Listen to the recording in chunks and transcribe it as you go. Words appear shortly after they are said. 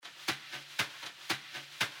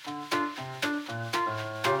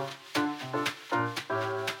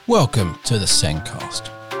Welcome to the Sendcast.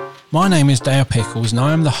 My name is Dale Pickles and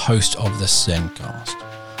I am the host of the Sendcast.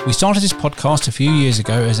 We started this podcast a few years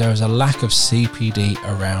ago as there was a lack of CPD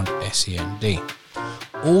around SEND.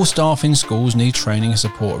 All staff in schools need training and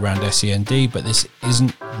support around SEND, but this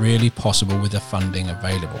isn't really possible with the funding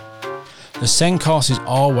available. The Sendcast is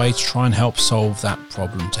our way to try and help solve that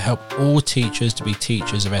problem, to help all teachers to be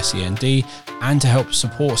teachers of SEND and to help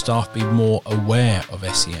support staff be more aware of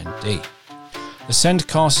SEND. The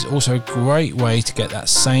Sendcast is also a great way to get that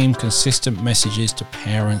same consistent messages to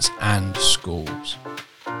parents and schools.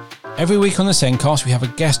 Every week on the Sendcast we have a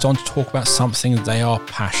guest on to talk about something they are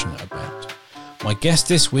passionate about. My guest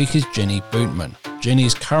this week is Ginny Bootman. Ginny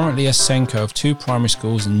is currently a Senko of 2 primary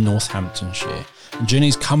schools in Northamptonshire, and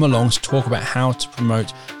Ginny's come along to talk about how to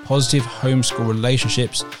promote positive homeschool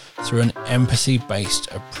relationships through an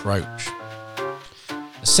empathy-based approach.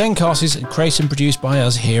 The Sendcast is created and produced by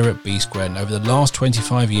us here at B Squared, and over the last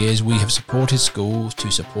 25 years we have supported schools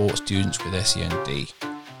to support students with SEND.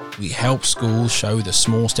 We help schools show the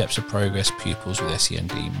small steps of progress pupils with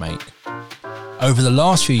SEND make. Over the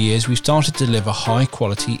last few years we've started to deliver high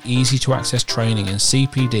quality, easy to access training in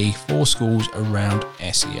CPD for schools around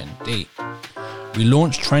SEND. We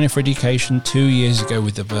launched Training for Education 2 years ago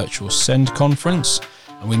with the virtual SEND conference,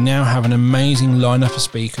 and we now have an amazing lineup of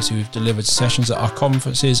speakers who have delivered sessions at our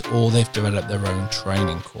conferences or they've developed their own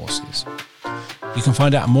training courses. You can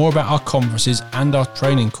find out more about our conferences and our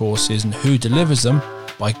training courses and who delivers them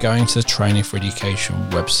by going to the Training for Education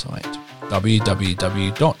website,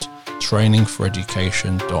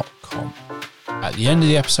 www.trainingforeducation.com. At the end of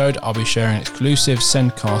the episode, I'll be sharing an exclusive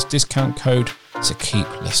Sendcast discount code, so keep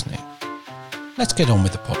listening. Let's get on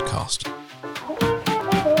with the podcast.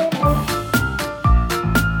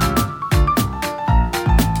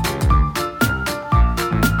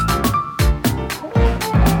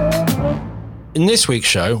 In this week's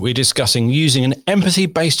show, we're discussing using an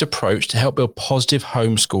empathy-based approach to help build positive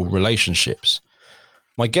homeschool relationships.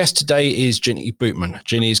 My guest today is Ginny Bootman.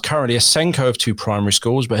 Ginny is currently a Senko of 2 primary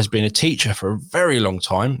schools, but has been a teacher for a very long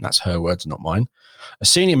time. That's her words, not mine. A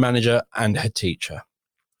senior manager and head teacher.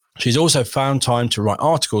 She's also found time to write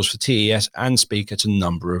articles for TES and speak at a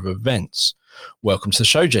number of events. Welcome to the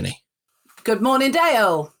show, Ginny. Good morning,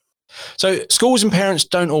 Dale. So schools and parents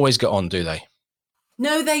don't always get on, do they?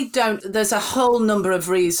 No, they don't. There's a whole number of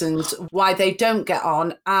reasons why they don't get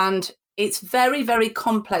on, and it's very, very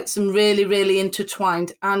complex and really, really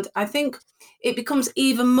intertwined. And I think it becomes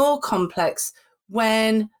even more complex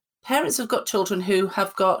when parents have got children who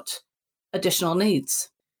have got additional needs,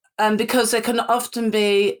 because there can often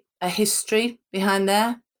be a history behind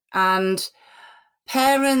there. And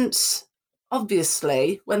parents,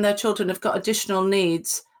 obviously, when their children have got additional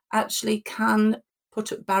needs, actually can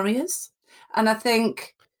put up barriers. And I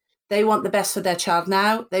think they want the best for their child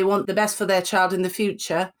now. They want the best for their child in the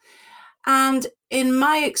future. And in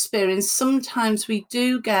my experience, sometimes we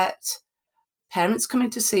do get parents coming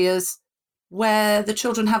to see us where the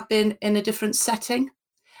children have been in a different setting.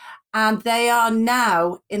 And they are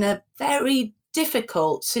now in a very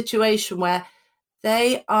difficult situation where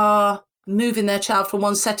they are moving their child from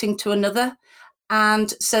one setting to another.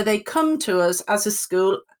 And so they come to us as a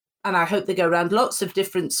school, and I hope they go around lots of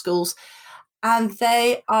different schools, and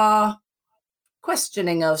they are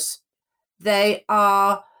questioning us. They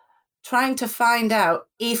are trying to find out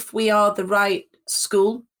if we are the right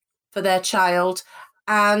school for their child.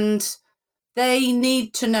 And they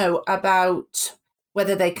need to know about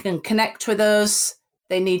whether they can connect with us.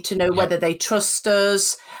 They need to know whether they trust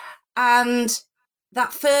us. And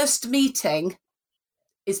that first meeting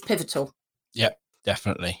is pivotal. Yep,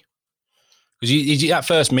 definitely. Because that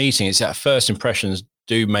first meeting, it's that first impressions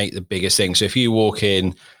do make the biggest thing. So if you walk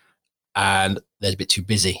in and they're a bit too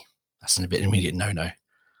busy, that's an immediate no-no.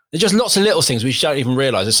 There's just lots of little things which you don't even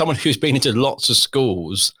realise. As someone who's been into lots of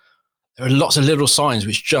schools, there are lots of little signs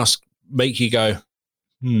which just make you go,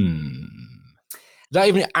 Without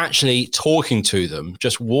even actually talking to them,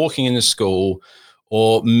 just walking in the school,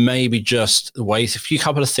 or maybe just the way, a few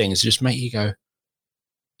couple of things just make you go,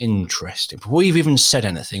 interesting. Before you've even said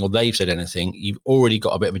anything or they've said anything, you've already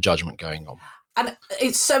got a bit of a judgment going on. And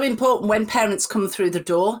it's so important when parents come through the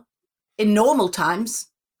door. In normal times,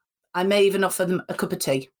 I may even offer them a cup of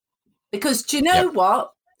tea. Because do you know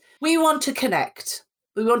what? We want to connect.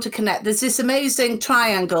 We want to connect. There's this amazing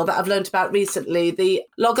triangle that I've learned about recently, the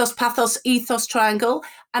Logos, Pathos, Ethos triangle.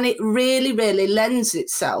 And it really, really lends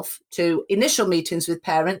itself to initial meetings with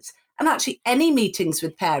parents and actually any meetings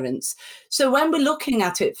with parents. So when we're looking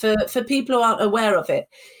at it, for people who aren't aware of it,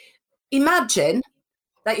 imagine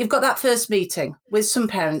that you've got that first meeting with some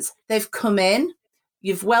parents. They've come in,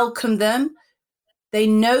 you've welcomed them, They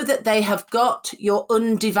know that they have got your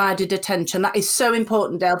undivided attention. That is so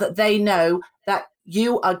important, Dale, that they know that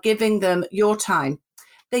you are giving them your time.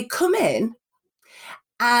 They come in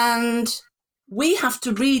and we have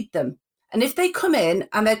to read them. And if they come in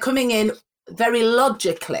and they're coming in very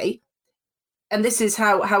logically, and this is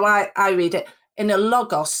how I read it, in a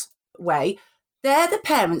logos way, they're the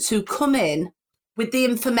parents who come in with the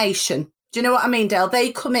information. Do you know what I mean, Dale?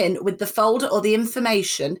 They come in with the folder or the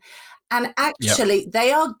information, and actually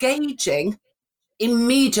they are gauging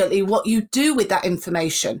immediately what you do with that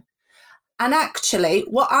information. And actually,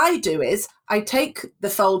 what I do is I take the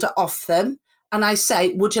folder off them and I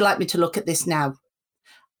say, would you like me to look at this now?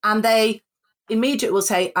 And they immediately will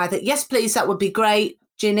say either, yes, please, that would be great,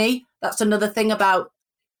 Ginny. That's another thing about,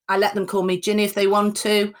 I let them call me Ginny if they want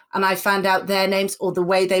to, and I find out their names or the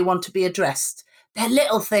way they want to be addressed. They're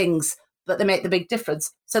little things, but they make the big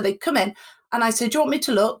difference. So they come in and I say, do you want me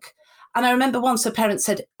to look? And I remember once a parent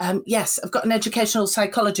said, yes, I've got an educational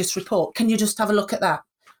psychologist report. Can you just have a look at that?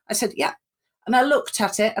 I said, yeah. And I looked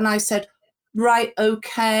at it and I said, right,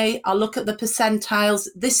 okay, I'll look at the percentiles.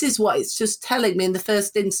 This is what it's just telling me in the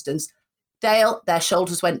first instance. Dale, their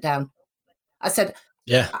shoulders went down. I said,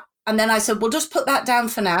 yeah. And then I said, well, just put that down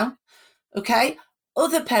for now. Okay.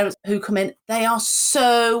 Other parents who come in, they are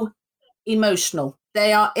so emotional.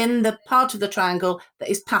 They are in the part of the triangle that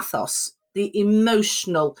is pathos, the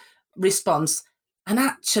emotional response. And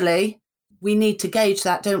actually, we need to gauge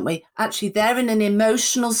that, don't we? Actually, they're in an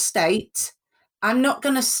emotional state. I'm not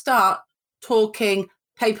going to start talking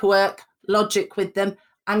paperwork, logic with them.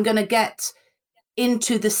 I'm going to get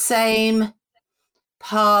into the same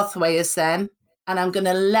pathway as them, and I'm going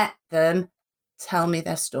to let them tell me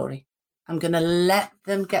their story. I'm going to let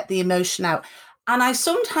them get the emotion out. And I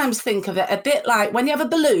sometimes think of it a bit like when you have a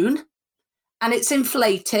balloon and it's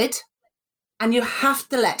inflated and you have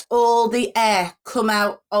to let all the air come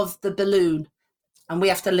out of the balloon, and we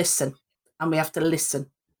have to listen and we have to listen.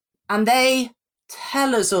 And they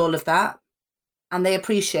tell us all of that and they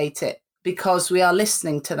appreciate it because we are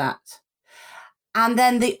listening to that. And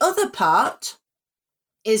then the other part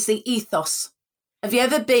is the ethos. Have you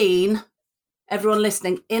ever been, everyone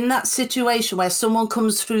listening, in that situation where someone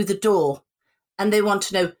comes through the door and they want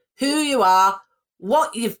to know who you are,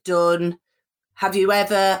 what you've done? Have you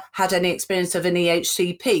ever had any experience of an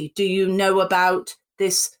EHCP? Do you know about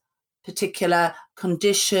this particular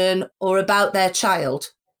condition or about their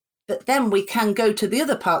child? But then we can go to the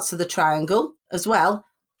other parts of the triangle as well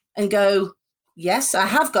and go, yes, I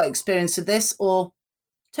have got experience of this, or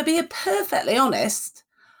to be perfectly honest,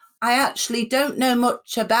 I actually don't know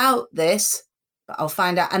much about this, but I'll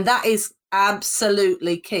find out. And that is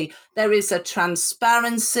absolutely key. There is a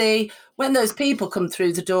transparency. When those people come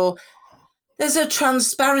through the door, there's a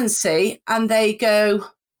transparency and they go,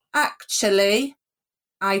 actually,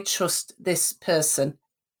 I trust this person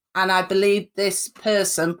and I believe this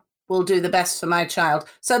person will do the best for my child.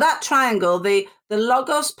 So that triangle, the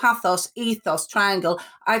logos, pathos, ethos triangle,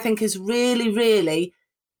 I think is really, really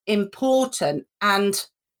important. And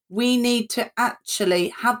we need to actually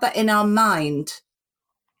have that in our mind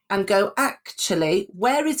and go, actually,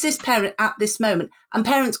 where is this parent at this moment? And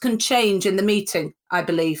parents can change in the meeting, I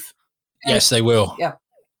believe. Yes, they will. Yeah.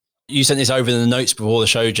 You sent this over in the notes before the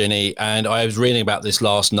show, Ginny, and I was reading about this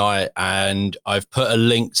last night, and I've put a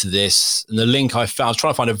link to this. And the link I found, I was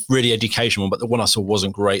trying to find a really educational one, but the one I saw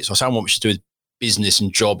wasn't great. So I found one which is to do with business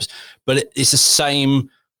and jobs, but it's the same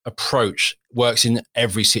approach, works in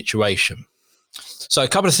every situation. So a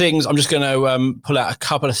couple of things, I'm just going to pull out a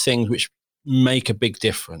couple of things which make a big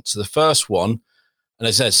difference. So the first one, and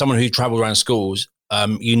as I said, someone who traveled around schools,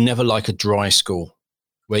 you never like a dry school.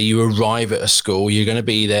 Where you arrive at a school, you're going to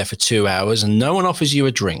be there for 2 hours and no one offers you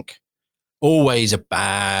a drink. Always a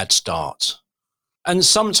bad start. And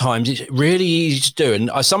sometimes it's really easy to do.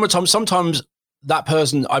 And sometimes that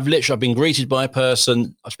person, I've been greeted by a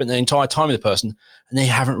person, I've spent the entire time with the person and they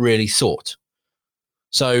haven't really thought.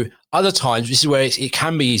 So other times, this is where it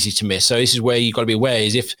can be easy to miss. So this is where you've got to be aware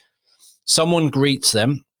is if someone greets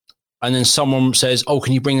them and then someone says, oh,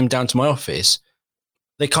 can you bring them down to my office?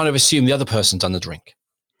 They kind of assume the other person's done the drink.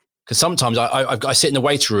 Because sometimes I sit in the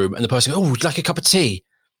waiting room and the person goes, oh, would you like a cup of tea?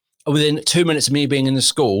 And within 2 minutes of me being in the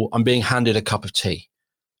school, I'm being handed a cup of tea.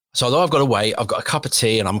 So although I've got to wait, I've got a cup of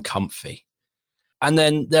tea and I'm comfy. And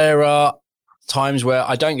then there are times where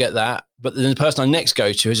I don't get that, but then the person I next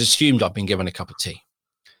go to has assumed I've been given a cup of tea.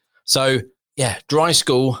 So yeah, dry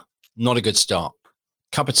school, not a good start.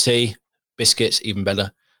 Cup of tea, biscuits, even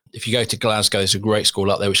better. If you go to Glasgow, there's a great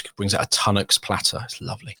school up there which brings out a Tunnock's platter. It's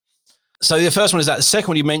lovely. So the first one is that. The second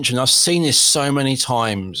one you mentioned, I've seen this so many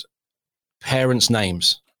times, parents'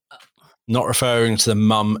 names. not referring to the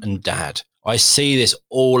mum and dad. I see this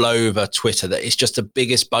all over Twitter, that it's just the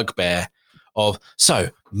biggest bugbear of, so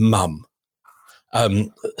mum.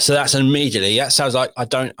 So that's immediately, that sounds like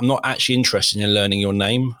I'm not actually interested in learning your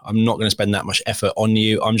name. I'm not going to spend that much effort on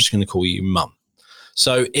you. I'm just going to call you mum.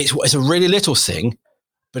 So it's a really little thing,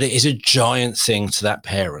 but it is a giant thing to that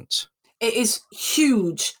parent. It is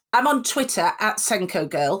huge. I'm on Twitter at Senko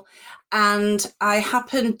Girl, and I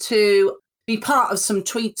happen to be part of some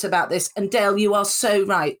tweets about this. And Dale, you are so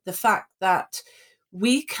right. The fact that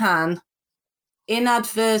we can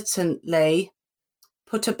inadvertently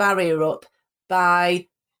put a barrier up by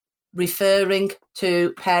referring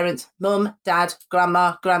to parents, mum, dad,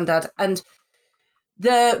 grandma, granddad. And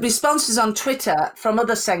the responses on Twitter from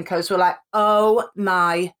other Senkos were like, oh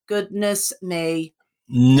my goodness me.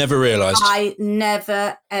 Never realised. I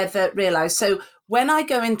never, ever realised. So when I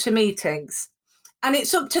go into meetings, and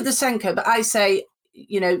it's up to the Senko, but I say,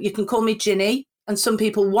 you can call me Ginny, and some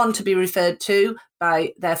people want to be referred to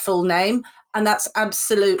by their full name, and that's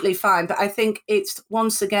absolutely fine. But I think it's,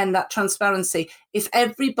 once again, that transparency. If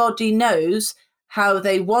everybody knows how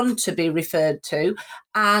they want to be referred to,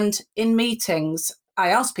 and in meetings, I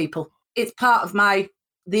ask people, it's part of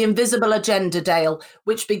the invisible agenda, Dale,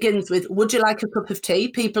 which begins with, would you like a cup of tea?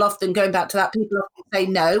 People often, going back to that, people often say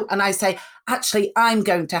no. And I say, actually, I'm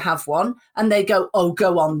going to have one. And they go, oh,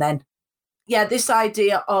 go on then. Yeah, this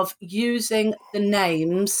idea of using the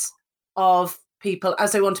names of people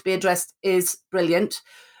as they want to be addressed is brilliant.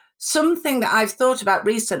 Something that I've thought about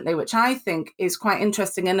recently, which I think is quite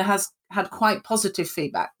interesting and has had quite positive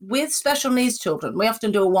feedback. With special needs children, we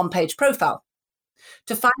often do a one-page profile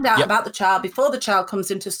to find out about the child before the child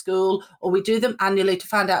comes into school, or we do them annually to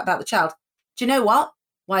find out about the child. Do you know what?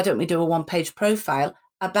 Why don't we do a one-page profile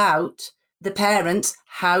about the parents?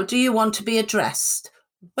 How do you want to be addressed?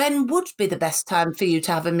 When would be the best time for you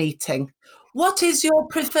to have a meeting? What is your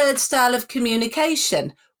preferred style of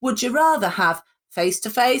communication? Would you rather have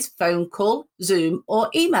face-to-face, phone call, Zoom, or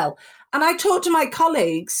email? And I talk to my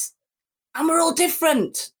colleagues, and we're all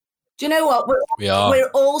different. Do you know what? We're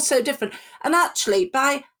all so different. And actually,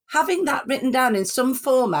 by having that written down in some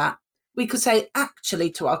format, we could say, actually,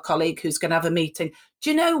 to our colleague who's going to have a meeting, do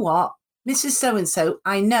you know what? Mrs. So-and-so,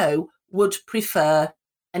 I know, would prefer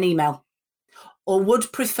an email, or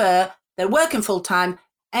would prefer, they're working full-time,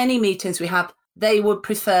 any meetings we have, they would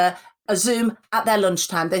prefer a Zoom at their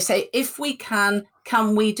lunchtime. They say, if we can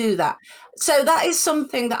we do that? So that is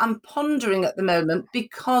something that I'm pondering at the moment,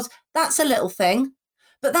 because that's a little thing,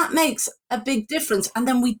 but that makes a big difference. And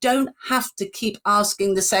then we don't have to keep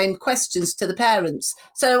asking the same questions to the parents.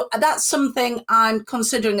 So that's something I'm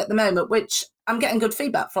considering at the moment, which I'm getting good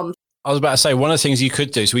feedback from. I was about to say, one of the things you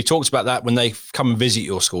could do, so we talked about that when they come and visit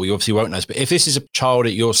your school, you obviously won't know, but if this is a child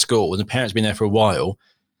at your school and the parent's been there for a while,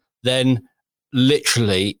 then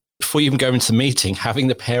literally, before you even go into the meeting, having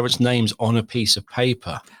the parents' names on a piece of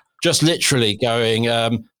paper, just literally going,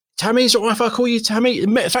 Tammy, is it all right if I call you Tammy?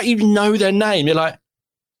 In fact, you know their name. You're like,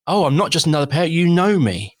 oh, I'm not just another parent, you know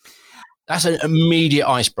me. That's an immediate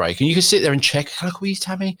icebreaker. And you can sit there and check, can I call you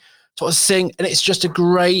Tammy? Sort of thing. And it's just a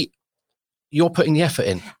great, you're putting the effort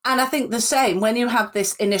in. And I think the same when you have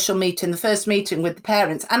this initial meeting, the first meeting with the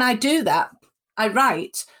parents, and I do that, I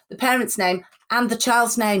write the parent's name and the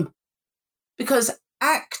child's name. Because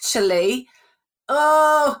actually,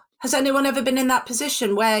 has anyone ever been in that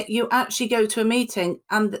position where you actually go to a meeting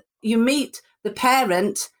and you meet the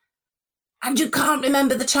parent and you can't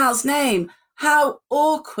remember the child's name? How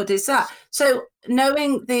awkward is that? So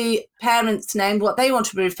knowing the parent's name, what they want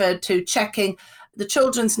to be referred to, checking the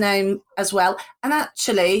children's name as well, and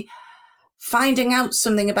actually finding out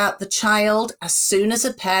something about the child as soon as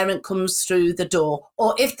a parent comes through the door,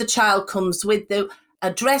 or if the child comes with them,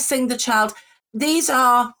 addressing the child. These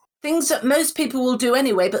are things that most people will do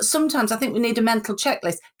anyway, but sometimes I think we need a mental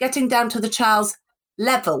checklist, getting down to the child's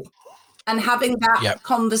level and having that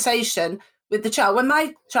conversation with the child. When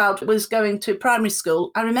my child was going to primary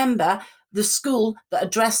school, I remember the school that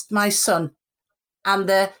addressed my son, and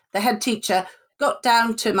the head teacher got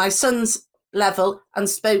down to my son's level and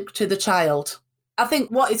spoke to the child. I think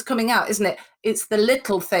what is coming out, isn't it? It's the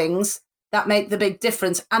little things that make the big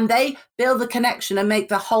difference, and they build the connection and make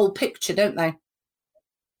the whole picture, don't they?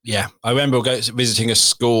 Yeah, I remember visiting a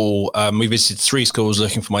school. We visited 3 schools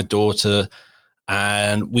looking for my daughter,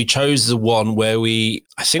 and we chose the one where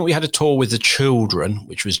I think we had a tour with the children,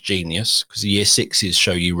 which was genius, because the year 6s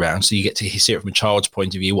show you around, so you get to see it from a child's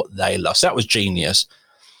point of view, what they love. So that was genius.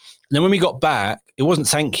 And then when we got back, it wasn't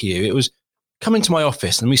thank you, it was come into my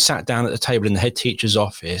office, and we sat down at the table in the head teacher's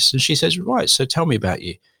office, and she says, right, so tell me about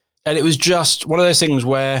you. And it was just one of those things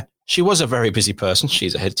where she was a very busy person.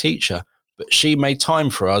 She's a head teacher, but she made time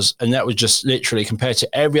for us. And that was just literally, compared to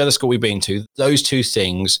every other school we've been to, those two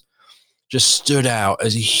things just stood out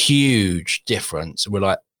as a huge difference. We're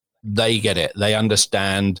like, they get it. They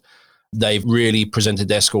understand. They've really presented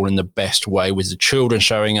their school in the best way, with the children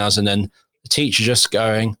showing us, and then the teacher just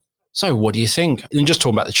going, so what do you think? And just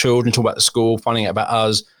talking about the children, talking about the school, finding out about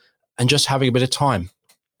us, and just having a bit of time.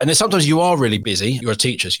 And then sometimes you are really busy. You're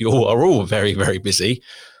teachers. You are all very, very busy.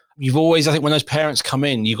 You've always, I think, when those parents come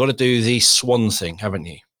in, you've got to do the swan thing, haven't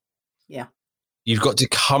you? Yeah. You've got to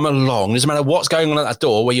come along. Doesn't matter what's going on at that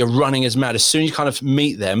door where you're running as mad. As soon as you kind of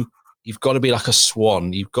meet them, you've got to be like a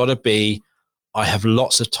swan. You've got to be, I have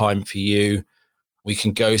lots of time for you. We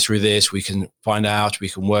can go through this. We can find out. We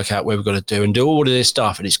can work out where we've got to do and do all of this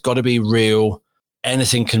stuff. And it's got to be real.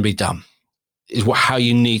 Anything can be done is how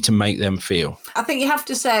you need to make them feel. I think you have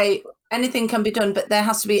to say anything can be done, but there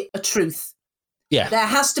has to be a truth. Yeah. There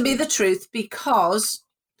has to be the truth, because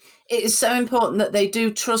it is so important that they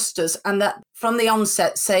do trust us, and that from the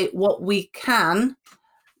onset say what we can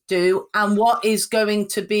do and what is going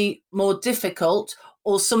to be more difficult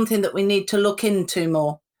or something that we need to look into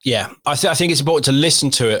more. Yeah, I think it's important to listen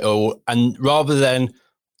to it all, and rather than,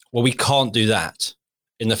 well, we can't do that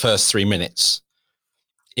in the first 3 minutes.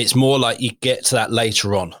 It's more like you get to that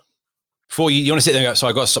later on. Before you want to sit there and go, so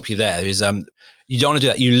I've got to stop you there. You don't want to do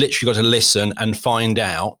that. You literally got to listen and find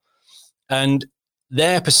out. And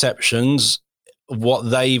their perceptions of what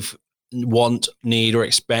they want, need, or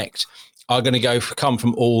expect are going to come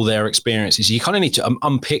from all their experiences. You kind of need to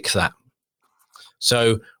unpick that.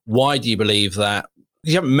 So why do you believe that?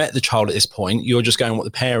 You haven't met the child at this point. You're just going what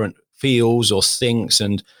the parent feels or thinks.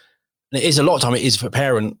 And it is a lot of time, it is for a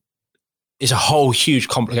parent. It's a whole huge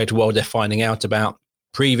complicated world they're finding out about.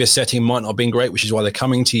 Previous setting might not have been great, which is why they're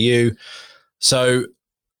coming to you. So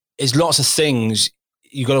there's lots of things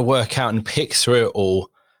you've got to work out and pick through it all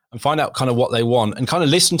and find out kind of what they want and kind of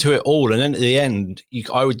listen to it all. And then at the end,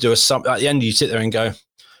 I would do at the end, you sit there and go,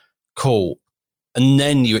 cool. And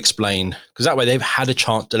then you explain, because that way they've had a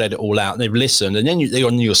chance to let it all out and they've listened, and then they're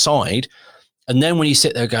on your side. And then when you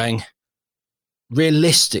sit there going,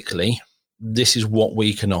 realistically, this is what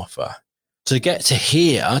we can offer. To get to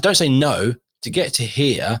here, don't say no, to get to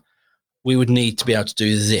here, we would need to be able to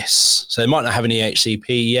do this. So they might not have any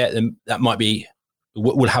HCP yet, then that might be,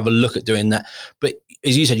 we'll have a look at doing that. But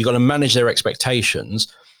as you said, you've got to manage their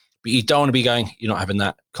expectations, but you don't want to be going, you're not having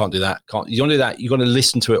that, can't do that, can't. You want to do that, you've got to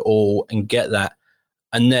listen to it all and get that,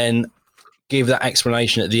 and then give that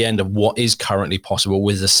explanation at the end of what is currently possible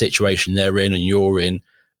with the situation they're in and you're in,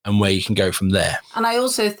 and where you can go from there. And I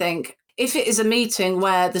also think if it is a meeting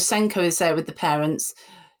where the Senko is there with the parents,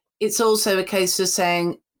 it's also a case of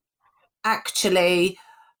saying, actually,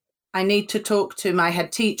 I need to talk to my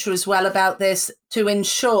head teacher as well about this to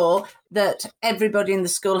ensure that everybody in the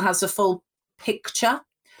school has a full picture,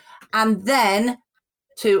 and then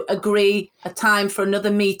to agree a time for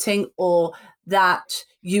another meeting, or that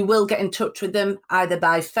you will get in touch with them either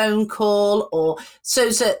by phone call or so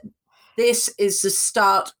that this is the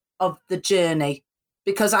start of the journey.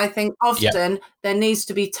 Because I think often there needs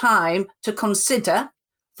to be time to consider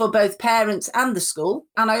for both parents and the school.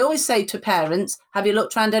 And I always say to parents, have you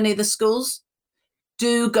looked around any of the schools?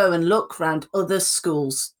 Do go and look around other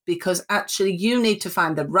schools, because actually you need to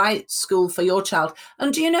find the right school for your child.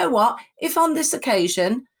 And do you know what? If on this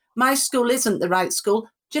occasion my school isn't the right school,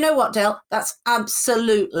 do you know what, Dale? That's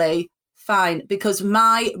absolutely fine, because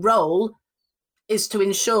my role is to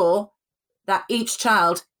ensure that each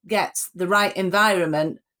child gets the right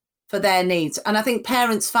environment for their needs. And I think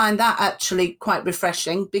parents find that actually quite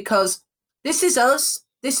refreshing, because this is us.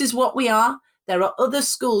 This is what we are. There are other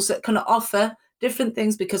schools that can offer different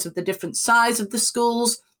things because of the different size of the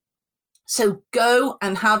schools. So go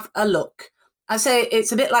and have a look. I say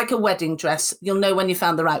it's a bit like a wedding dress. You'll know when you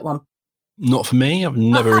found the right one. Not for me. I've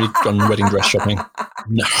never really done wedding dress shopping.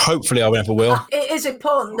 No, hopefully I never will. It is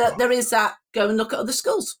important that there is that go and look at other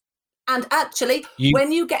schools. And actually,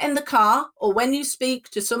 when you get in the car or when you speak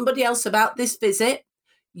to somebody else about this visit,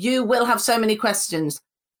 you will have so many questions.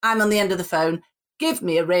 I'm on the end of the phone. Give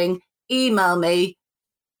me a ring, email me,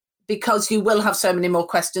 because you will have so many more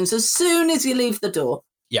questions as soon as you leave the door.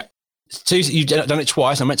 Yeah. You've done it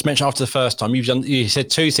twice. I meant to mention after the first time, you said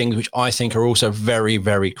two things which I think are also very,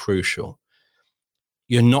 very crucial.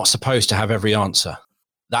 You're not supposed to have every answer.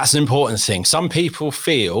 That's an important thing. Some people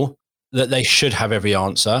feel that they should have every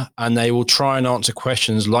answer, and they will try and answer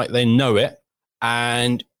questions like they know it.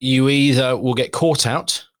 And you either will get caught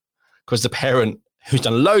out because the parent who's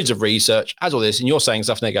done loads of research has all this, and you're saying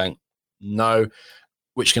stuff and they're going, no,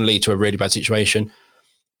 which can lead to a really bad situation.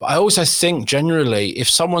 But I also think generally, if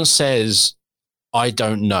someone says, I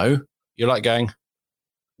don't know, You're like going,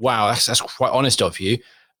 wow, that's quite honest of you.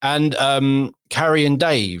 And Carrie and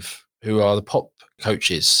Dave, who are the pop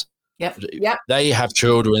coaches, Yep. They have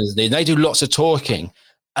children. They do lots of talking.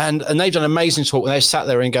 And they've done amazing talk when they sat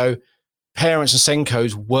there and go, parents and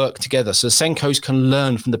Senkos work together. So the Senkos can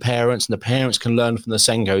learn from the parents and the parents can learn from the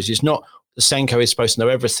Senkos. It's not the Senko is supposed to know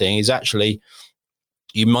everything. It's actually,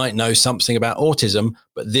 you might know something about autism,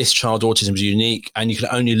 but this child's autism is unique and you can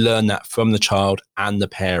only learn that from the child and the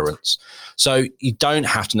parents. So you don't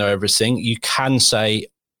have to know everything. You can say,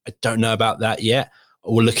 I don't know about that yet.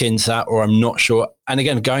 We'll look into that, or I'm not sure. And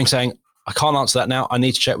again, saying, I can't answer that now. I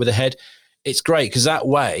need to check with the head. It's great because that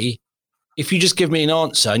way, if you just give me an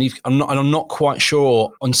answer and I'm not quite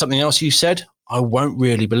sure on something else you said, I won't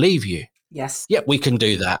really believe you. Yes. Yeah, we can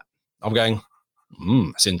do that. I'm going,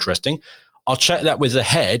 that's interesting. I'll check that with the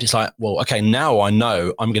head. It's like, well, okay, now I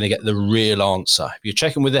know I'm going to get the real answer. If you're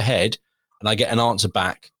checking with the head and I get an answer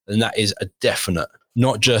back, then that is a definite,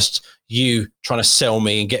 not just you trying to sell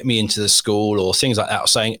me and get me into the school or things like that, or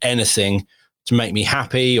saying anything to make me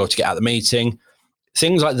happy or to get out of the meeting.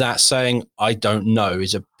 Things like that, saying, I don't know,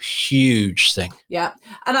 is a huge thing. Yeah.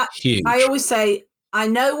 And I always say, I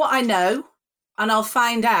know what I know, and I'll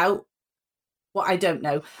find out what I don't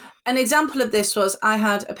know. An example of this was I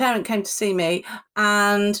had a parent came to see me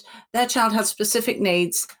and their child had specific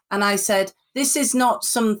needs. And I said, this is not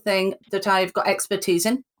something that I've got expertise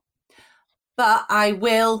in, but I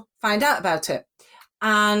will find out about it.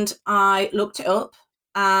 And I looked it up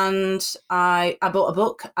and I bought a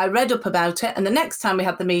book. I read up about it. And the next time we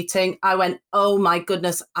had the meeting, I went, oh my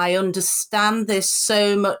goodness, I understand this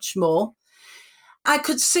so much more. I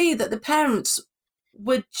could see that the parents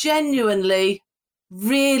were genuinely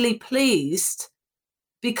really pleased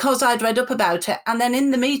because I'd read up about it. And then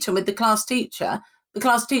in the meeting with the class teacher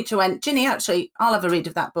went, Ginny, actually, I'll have a read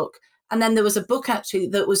of that book. And then there was a book actually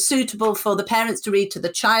that was suitable for the parents to read to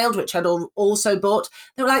the child, which I'd also bought.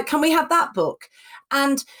 They were like, can we have that book?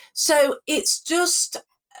 And so it's just,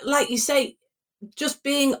 like you say, just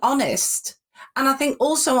being honest. And I think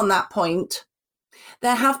also on that point,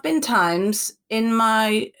 there have been times in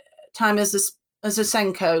my time as a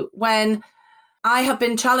Senko when I have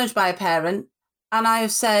been challenged by a parent and I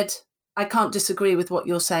have said, I can't disagree with what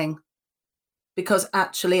you're saying, because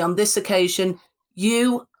actually on this occasion,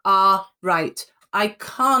 you are right. I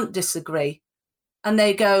can't disagree. And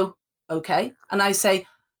they go, okay. And I say,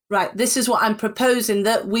 right, this is what I'm proposing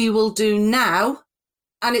that we will do now.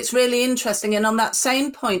 And it's really interesting. And on that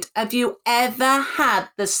same point, have you ever had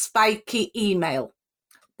the spiky email,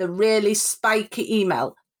 the really spiky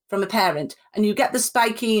email from a parent, and you get the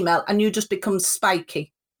spiky email and you just become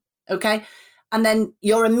spiky, okay? And then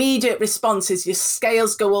your immediate response is your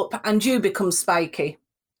scales go up and you become spiky,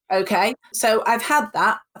 okay? So I've had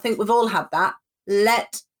that. I think we've all had that.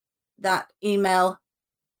 Let that email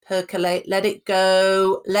percolate, let it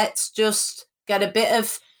go. Let's just get a bit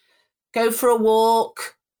of, go for a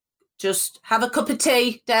walk, just have a cup of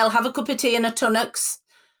tea. Dale, have a cup of tea and a Tunnocks,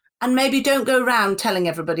 and maybe don't go around telling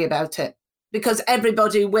everybody about it, because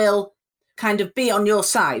everybody will kind of be on your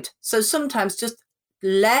side. So sometimes just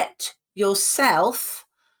let yourself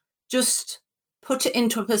just put it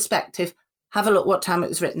into a perspective. Have a look what time it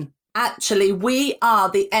was written. Actually, we are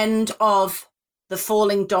the end of the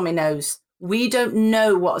falling dominoes. We don't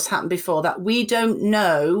know what has happened before that. We don't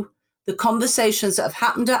know the conversations that have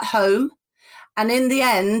happened at home. And in the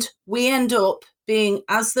end, we end up being,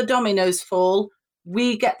 as the dominoes fall,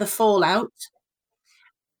 we get the fallout.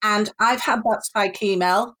 And I've had that spike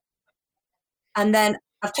email, and then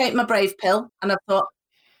I've taken my brave pill and I've thought,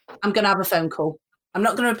 I'm going to have a phone call. I'm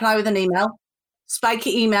not going to reply with an email.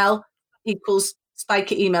 Spiky email equals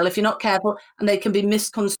spiky email if you're not careful, and they can be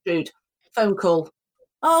misconstrued. Phone call.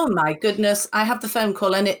 Oh my goodness, I have the phone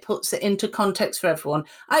call and it puts it into context for everyone.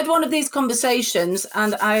 I had one of these conversations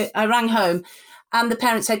and I rang home and the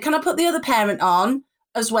parent said, can I put the other parent on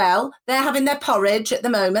as well? They're having their porridge at the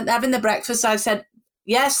moment. They're having their breakfast. I said,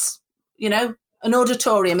 yes, you know, an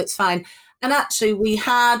auditorium, it's fine. And actually we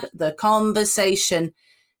had the conversation,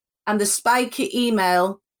 and the spiky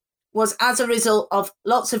email was as a result of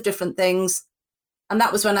lots of different things. And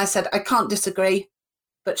that was when I said, I can't disagree,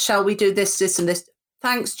 but shall we do this, this and this?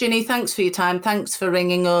 Thanks, Ginny. Thanks for your time. Thanks for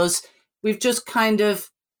ringing us. We've just kind of,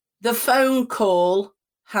 the phone call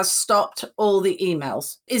has stopped all the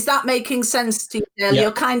emails. Is that making sense to you, Dale? Yeah.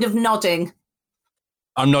 You're kind of nodding.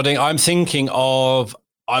 I'm nodding. I'm thinking of,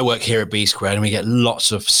 I work here at B Squared and we get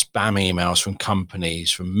lots of spam emails from companies,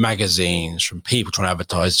 from magazines, from people trying to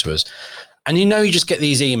advertise to us. And you just get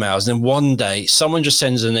these emails, and then one day someone just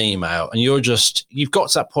sends an email and you've got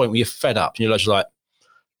to that point where you're fed up and you're just like,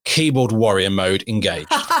 keyboard warrior mode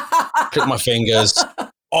engaged. clicked my fingers,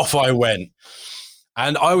 off I went.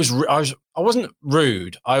 And I wasn't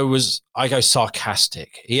rude. I go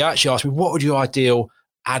sarcastic. He actually asked me, what would your ideal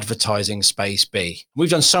advertising space be? We've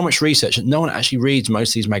done so much research that no one actually reads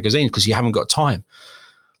most of these magazines because you haven't got time.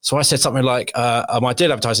 So I said something like, my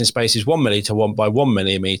ideal advertising space is 1 millimeter by 1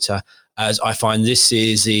 millimeter, as I find this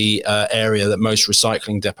is the area that most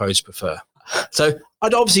recycling depots prefer. So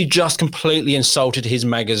I'd obviously just completely insulted his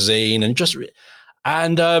magazine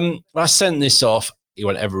and I sent this off. He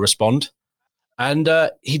won't ever respond. And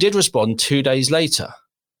he did respond 2 days later.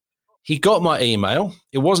 He got my email.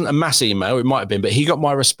 It wasn't a mass email. It might have been, but he got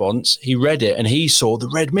my response. He read it and he saw the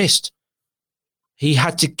red mist. He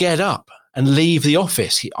had to get up and leave the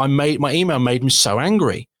office. My email made him so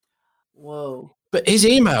angry. Whoa. But his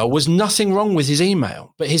email was nothing wrong with his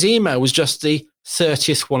email. But his email was just the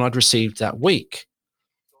 30th one I'd received that week.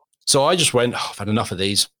 So I just went, I've had enough of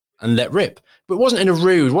these and let rip. But it wasn't in a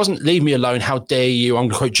rude, it wasn't leave me alone, how dare you, I'm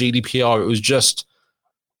going to quote GDPR. It was just,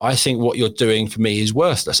 I think what you're doing for me is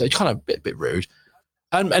worthless. So it's kind of a bit rude.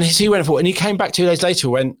 And he went for it, and he came back 2 days later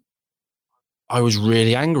and went, I was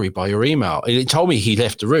really angry by your email. And he told me he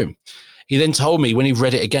left the room. He then told me when he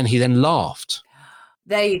read it again, he then laughed.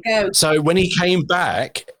 There you go. So when he came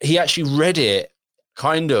back, he actually read it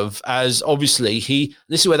kind of as obviously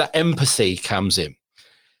this is where that empathy comes in.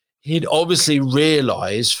 He'd obviously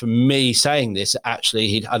realized from me saying this, actually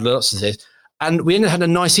he'd had lots of this, and we ended up having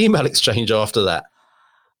a nice email exchange after that.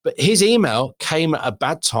 But his email came at a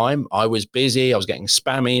bad time. I was busy. I was getting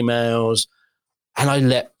spam emails, and I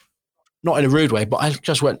not in a rude way, but I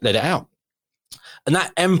just let it out. And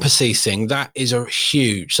that empathy thing, that is a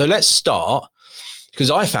huge. So let's start,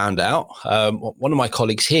 because I found out one of my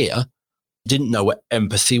colleagues here didn't know what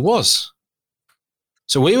empathy was.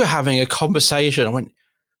 So we were having a conversation. I went,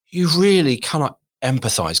 you really cannot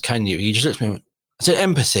empathize, can you? He just looked at me and went, I said,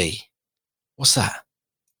 empathy. What's that?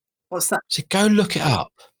 What's that? I said, go look it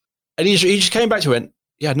up. And he just came back to it and went,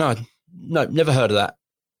 yeah, no, never heard of that.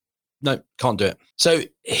 No, can't do it. So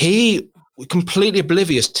he completely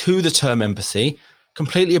oblivious to the term empathy,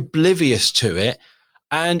 completely oblivious to it.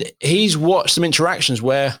 And he's watched some interactions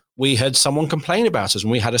where we had someone complain about us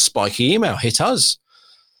and we had a spiky email hit us.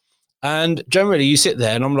 And generally you sit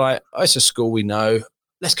there and I'm like, oh, it's a school we know.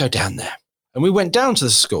 Let's go down there. And we went down to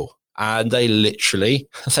the school and they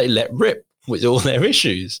let rip with all their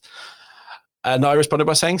issues. And I responded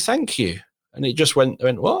by saying, thank you. And it just went,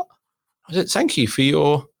 what? I said, thank you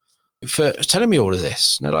for telling me all of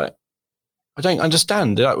this. And they're like, I don't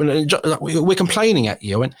understand. Like, we're complaining at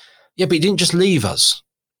you. I went, yeah, but you didn't just leave us.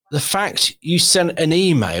 The fact you sent an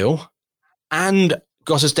email and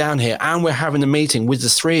got us down here and we're having a meeting with the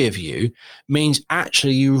three of you means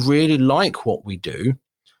actually you really like what we do.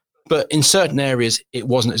 But in certain areas, it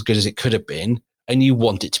wasn't as good as it could have been, and you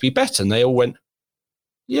want it to be better. And they all went,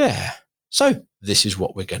 yeah, so this is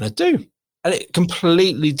what we're going to do. And it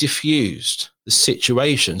completely diffused the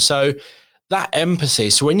situation. So that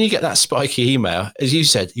empathy. So when you get that spiky email, as you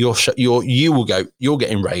said, you will go, you'll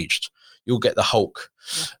get enraged. You'll get the Hulk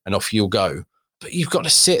and off you'll go. But you've got to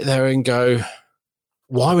sit there and go,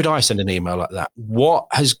 why would I send an email like that? What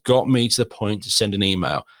has got me to the point to send an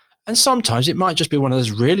email? And sometimes it might just be one of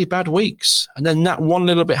those really bad weeks. And then that one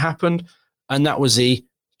little bit happened, and that was the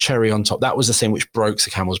cherry on top. That was the thing which broke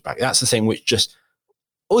the camel's back. That's the thing which just,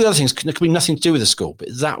 all the other things could be nothing to do with the school, but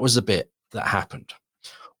that was the bit that happened.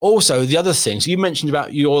 Also, the other things, you mentioned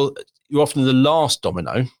about you're often the last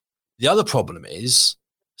domino. The other problem is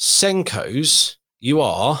Senkos,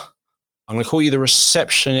 I'm going to call you the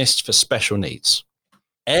receptionist for special needs.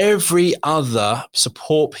 Every other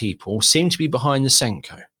support people seem to be behind the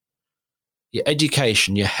Senko. Your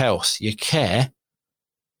education, your health, your care,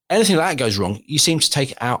 anything like that goes wrong, you seem to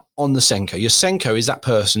take it out on the Senko. Your Senko is that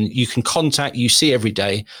person you can contact, you see every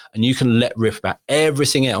day, and you can let rip about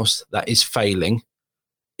everything else that is failing,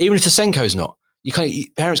 even if the Senko's not.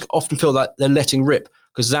 Parents often feel like they're letting rip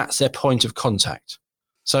because that's their point of contact.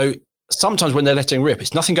 So sometimes when they're letting rip,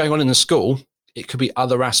 it's nothing going on in the school. It could be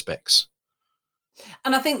other aspects.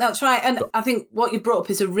 And I think that's right. And I think what you brought up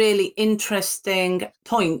is a really interesting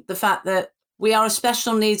point, the fact that we are a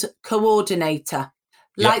special needs coordinator,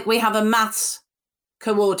 like we have a maths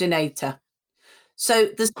coordinator. So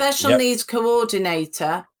the special needs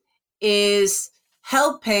coordinator is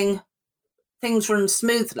helping things run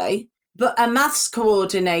smoothly, but a maths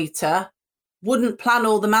coordinator wouldn't plan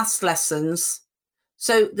all the maths lessons.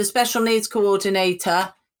 So the special needs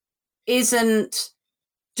coordinator isn't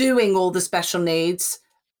doing all the special needs.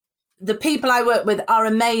 The people I work with are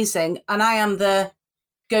amazing and I am the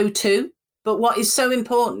go-to. But what is so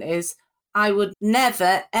important is I would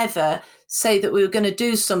never, ever say that we were going to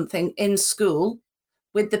do something in school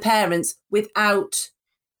with the parents without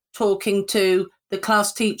talking to the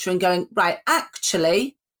class teacher and going, right,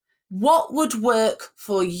 actually, what would work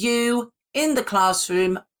for you in the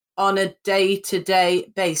classroom on a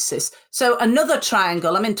day-to-day basis? So another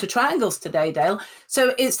triangle, I'm into triangles today, Dale.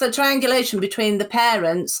 So it's the triangulation between the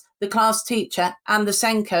parents, the class teacher, and the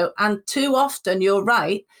Senko. And too often, you're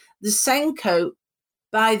right, the Senko,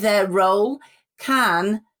 by their role,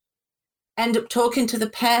 can end up talking to the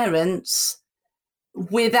parents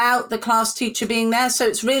without the class teacher being there. So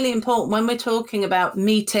it's really important when we're talking about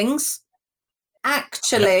meetings.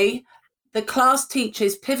 Actually, the class teacher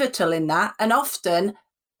is pivotal in that. And often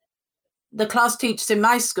the class teachers in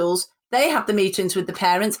my schools, they have the meetings with the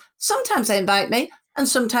parents. Sometimes they invite me and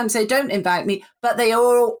sometimes they don't invite me, but they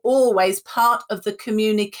are always part of the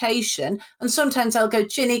communication. And sometimes I'll go,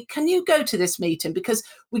 Ginny, can you go to this meeting? Because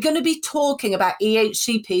we're going to be talking about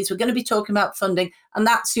EHCPs. We're going to be talking about funding, and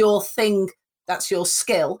that's your thing. That's your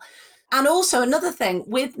skill. And also another thing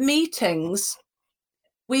with meetings,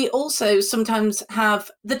 we also sometimes have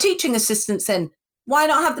the teaching assistants in. Why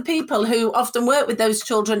not have the people who often work with those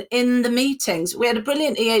children in the meetings? We had a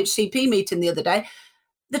brilliant EHCP meeting the other day.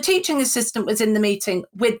 The teaching assistant was in the meeting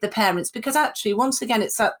with the parents because actually, once again,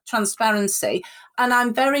 it's that transparency. And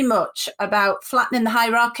I'm very much about flattening the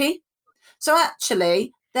hierarchy. So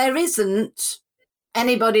actually, there isn't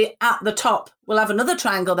anybody at the top. We'll have another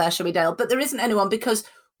triangle there, shall we, Dale? But there isn't anyone because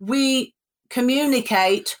we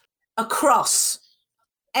communicate across.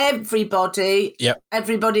 Everybody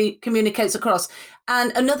communicates across.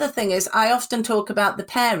 And another thing is, I often talk about the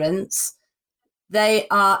parents. They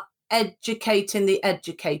are educating the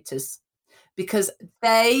educators because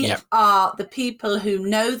they are the people who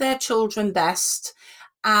know their children best.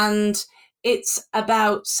 And it's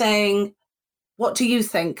about saying, what do you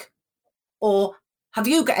think? Or have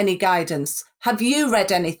you got any guidance? Have you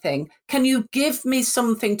read anything? Can you give me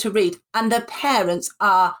something to read? And the parents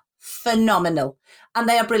are phenomenal. And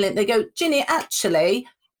they are brilliant. They go, Ginny, actually,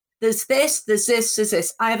 there's this, there's this, there's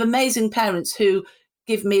this. I have amazing parents who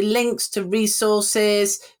give me links to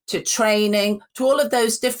resources, to training, to all of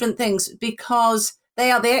those different things because they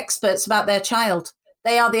are the experts about their child.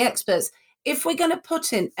 They are the experts. If we're going to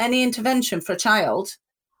put in any intervention for a child,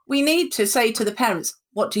 we need to say to the parents,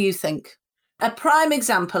 what do you think? A prime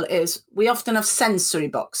example is we often have sensory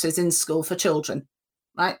boxes in school for children,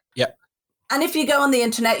 right? Yep. And if you go on the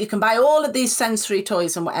internet, you can buy all of these sensory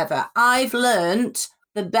toys and whatever. I've learned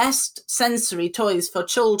the best sensory toys for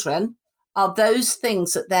children are those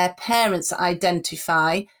things that their parents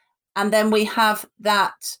identify. And then we have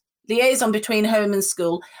that liaison between home and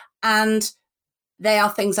school. And they are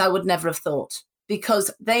things I would never have thought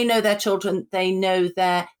because they know their children, they know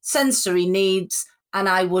their sensory needs. And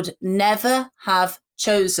I would never have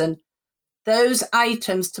chosen those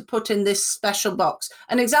items to put in this special box.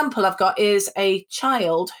 An example I've got is a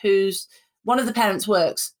child who's one of the parents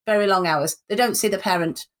works very long hours. They don't see the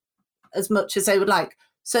parent as much as they would like.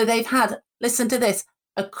 So they've had, listen to this,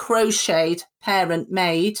 a crocheted parent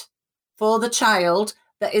made for the child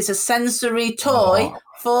that is a sensory toy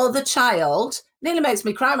for the child. Nearly makes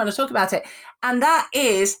me cry when I talk about it. And that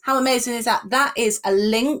is, how amazing is that? That is a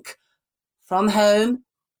link from home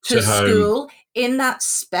to school in that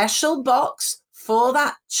special box for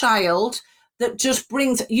that child that just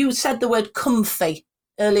brings, you said the word comfy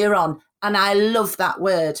earlier on, and I love that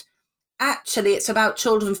word. Actually, it's about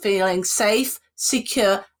children feeling safe,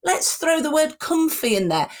 secure. Let's throw the word comfy in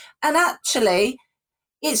there. And actually,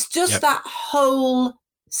 it's just that whole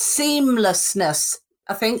seamlessness.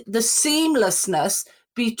 I think the seamlessness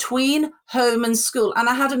between home and school. And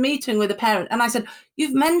I had a meeting with a parent and I said,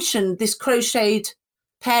 you've mentioned this crocheted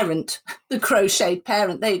parent, the crocheted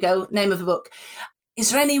parent. There you go, name of the book.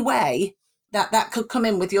 Is there any way that that could come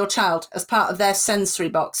in with your child as part of their sensory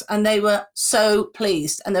box? And they were so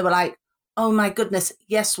pleased. And they were like, oh my goodness,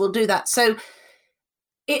 yes, we'll do that. So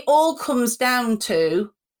it all comes down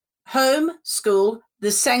to home, school, the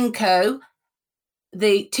Senko,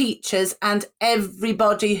 the teachers, and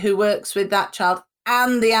everybody who works with that child,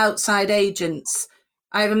 and the outside agents.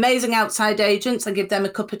 I have amazing outside agents. I give them a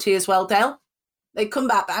cup of tea as well, Dale. They come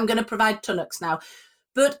back, but I'm going to provide tunnocks now.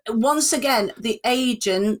 But once again, the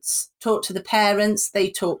agents talk to the parents.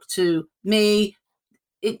 They talk to me.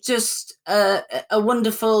 It's just a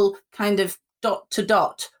wonderful kind of dot to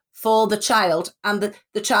dot for the child. And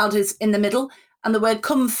the child is in the middle. And the word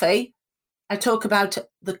comfy, I talk about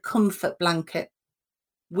the comfort blanket.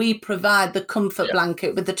 We provide the comfort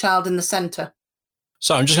blanket with the child in the centre.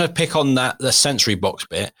 So I'm just going to pick on that, the sensory box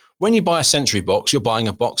bit. When you buy a sensory box, you're buying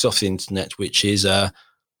a box off the internet, which is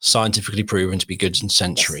scientifically proven to be good and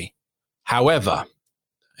sensory. Yes. However,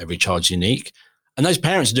 every child's unique, and those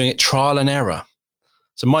parents are doing it trial and error.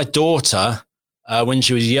 So my daughter, when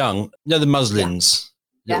she was young, the muslins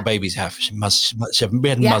little babies have. We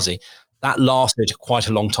had Muzzy. That lasted quite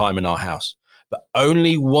a long time in our house, but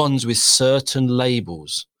only ones with certain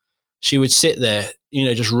labels. She would sit there,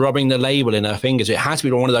 just rubbing the label in her fingers. It had to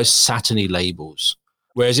be one of those satiny labels.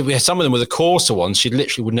 Whereas if we had some of them with the coarser ones, she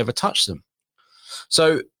literally would never touch them.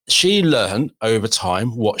 So she learned over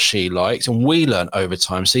time what she liked, and we learned over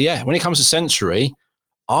time. So when it comes to sensory,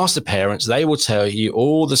 ask the parents. They will tell you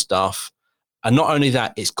all the stuff. And not only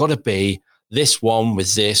that, it's got to be this one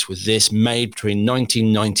with this made between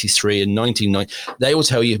 1993 and 1990. They will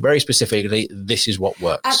tell you very specifically, this is what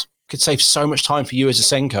works. Could save so much time for you as a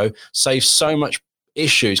Senko, save so much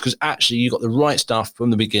issues, because actually you got the right stuff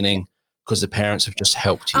from the beginning because the parents have just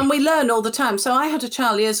helped you. And we learn all the time. So I had a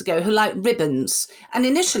child years ago who liked ribbons. And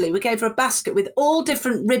initially we gave her a basket with all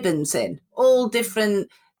different ribbons in, all different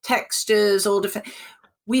textures, all different.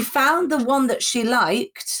 We found the one that she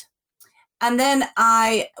liked. And then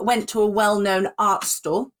I went to a well-known art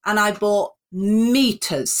store and I bought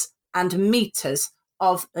meters and meters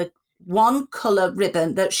of one colour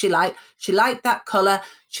ribbon that she liked. She liked that colour.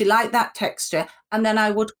 She liked that texture. And then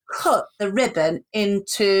I would cut the ribbon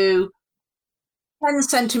into 10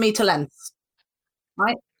 centimetre lengths,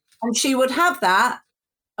 right? And she would have that.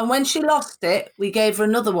 And when she lost it, we gave her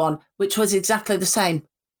another one, which was exactly the same.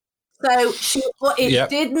 So it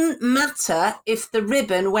didn't matter if the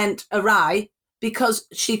ribbon went awry, because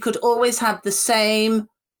she could always have the same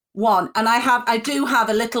one. And I do have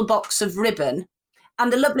a little box of ribbon.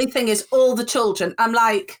 And the lovely thing is all the children, I'm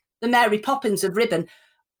like the Mary Poppins of ribbon.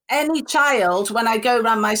 Any child, when I go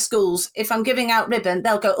around my schools, if I'm giving out ribbon,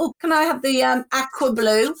 they'll go, oh, can I have the aqua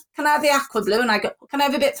blue? Can I have the aqua blue? And I go, can I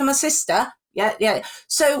have a bit for my sister? Yeah.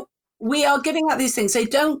 So we are giving out these things. They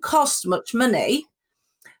don't cost much money.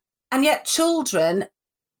 And yet children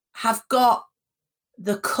have got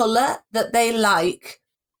the colour that they like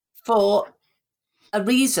for a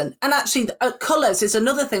reason. And actually, colours is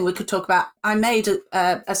another thing we could talk about. I made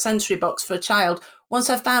a sensory box for a child once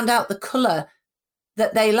I found out the colour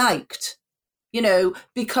that they liked,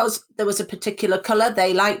 because there was a particular colour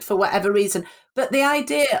they liked for whatever reason. But the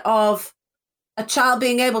idea of a child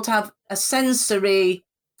being able to have a sensory,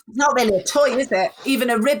 not really a toy, is it? Even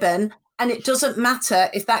a ribbon, and it doesn't matter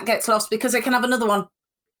if that gets lost because they can have another one.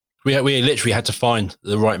 We literally had to find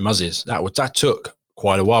the right muzzies. That took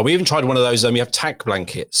quite a while. We even tried one of those, you have tack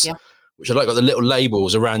blankets, which are got the little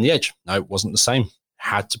labels around the edge. No, it wasn't the same. It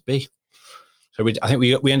had to be. So I think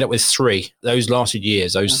we ended up with 3. Those lasted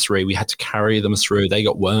years. Those 3, we had to carry them through. They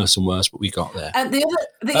got worse and worse, but we got there. And the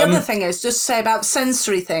other thing is, just to say about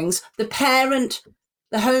sensory things, the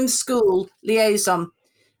homeschool liaison,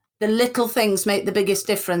 the little things make the biggest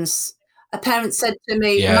difference. A parent said to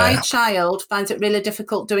me, my child finds it really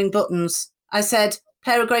difficult doing buttons. I said,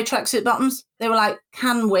 pair of grey tracksuit bottoms? They were like,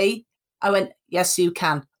 can we? I went, yes, you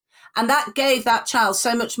can. And that gave that child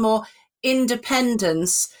so much more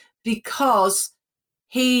independence, because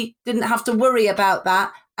he didn't have to worry about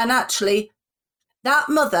that. And actually, that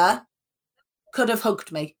mother could have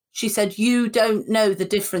hugged me. She said, you don't know the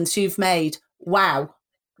difference you've made. Wow.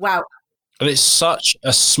 And it's such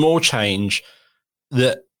a small change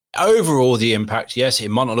that overall the impact, yes, it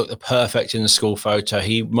might not look the perfect in the school photo.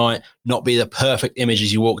 He might not be the perfect image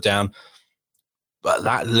as you walk down. But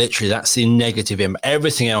that's the negative impact.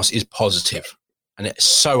 Everything else is positive. And it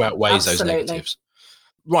so outweighs those negatives.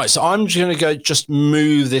 Right, so I'm just going to just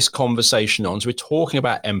move this conversation on. So we're talking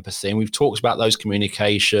about empathy, and we've talked about those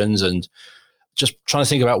communications and just trying to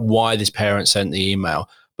think about why this parent sent the email.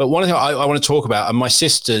 But one thing I want to talk about, and my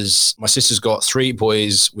sister's got 3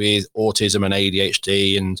 boys with autism and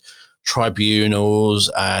ADHD and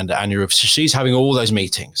tribunals and annual. She's having all those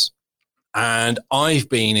meetings, and I've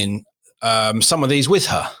been in some of these with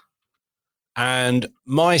her. And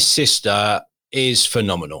my sister is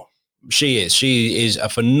phenomenal. She is a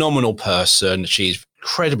phenomenal person. She's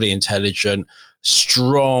incredibly intelligent,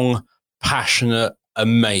 strong, passionate,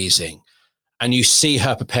 amazing. And you see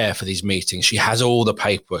her prepare for these meetings. She has all the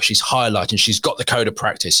paperwork. She's highlighting. She's got the code of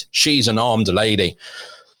practice. She's an armed lady.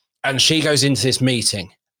 And she goes into this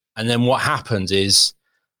meeting. And then what happens is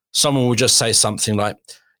someone will just say something like,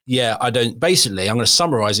 I'm going to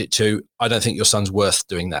summarize it to, I don't think your son's worth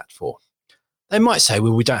doing that for. They might say,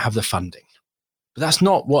 well, we don't have the funding. But that's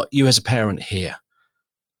not what you as a parent hear.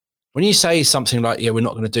 When you say something like, we're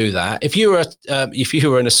not going to do that. If you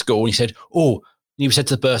were in a school and you said, you said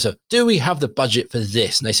to the bursar, do we have the budget for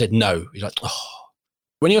this? And they said, no. You're like, oh.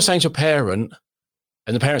 When you're saying to a parent,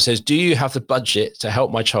 And the parent says, do you have the budget to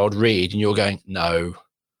help my child read? And you're going, no.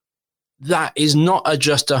 That is not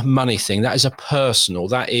just a money thing. That is a personal.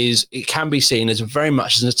 It can be seen as very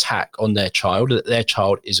much as an attack on their child, that their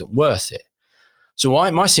child isn't worth it. So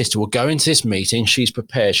my sister will go into this meeting. She's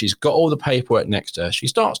prepared. She's got all the paperwork next to her. She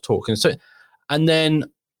starts talking. And then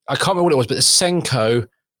I can't remember what it was, but the Senko,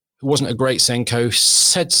 who wasn't a great Senko,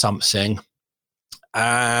 said something.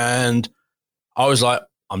 And I was like,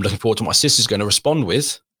 I'm looking forward to what my sister's going to respond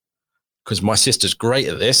with, because my sister's great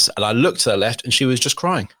at this. And I looked to the left and she was just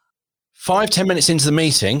crying. 5-10 minutes into the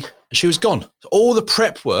meeting, she was gone. All the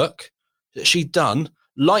prep work that she'd done,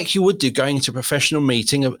 like you would do going into a professional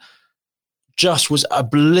meeting, just was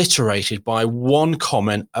obliterated by one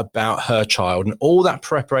comment about her child. And all that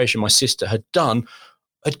preparation my sister had done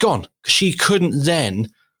had gone. She couldn't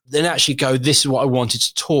then actually go, this is what I wanted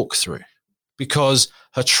to talk through, because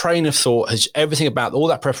her train of thought, everything about all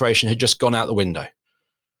that preparation had just gone out the window.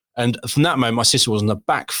 And from that moment, my sister was on the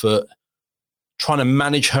back foot, trying to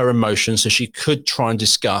manage her emotions so she could try and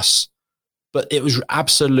discuss, but it was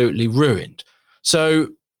absolutely ruined. So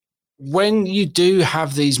when you do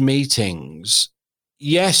have these meetings,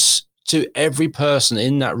 yes, to every person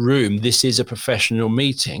in that room, this is a professional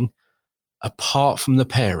meeting. Apart from the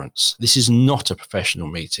parents, this is not a professional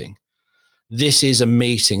meeting. This is a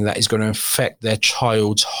meeting that is going to affect their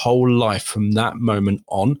child's whole life from that moment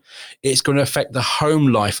on. It's going to affect the home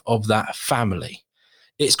life of that family.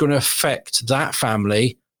 It's going to affect that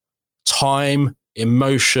family, time,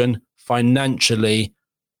 emotion, financially,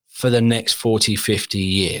 for the next 40, 50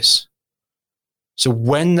 years. So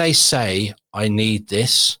when they say, I need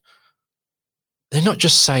this, they're not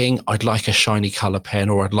just saying, I'd like a shiny color pen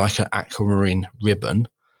or I'd like an aquamarine ribbon.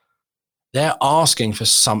 They're asking for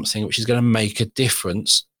something which is going to make a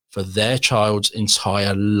difference for their child's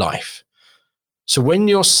entire life. So when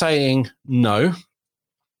you're saying no,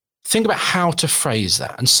 think about how to phrase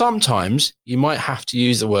that. And sometimes you might have to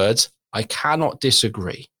use the words, I cannot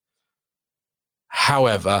disagree.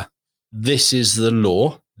 However, this is the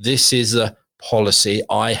law. This is the policy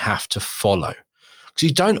I have to follow. Because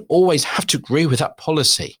you don't always have to agree with that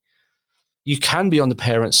policy. You can be on the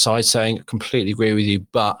parent's side saying, I completely agree with you,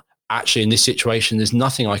 but actually in this situation, there's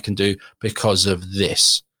nothing I can do because of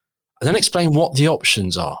this. And then explain what the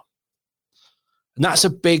options are. And that's a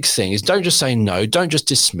big thing, is don't just say no, don't just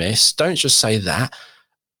dismiss, don't just say that.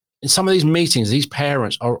 In some of these meetings, these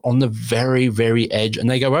parents are on the very, very edge, and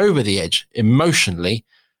they go over the edge emotionally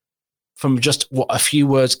from just what a few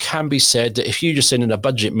words can be said, that if you just said in a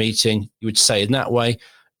budget meeting, you would say it in that way.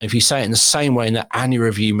 And if you say it in the same way in the annual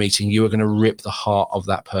review meeting, you are going to rip the heart of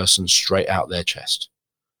that person straight out their chest.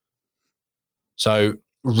 So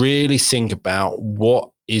really think about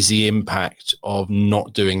what is the impact of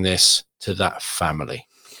not doing this to that family.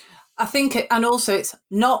 I think, and also it's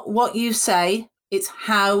not what you say, it's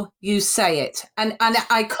how you say it. And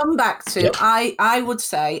I come back to, yep. I would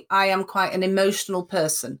say I am quite an emotional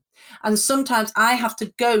person. And sometimes I have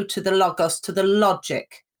to go to the logos, to the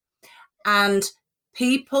logic. And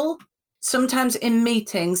people sometimes in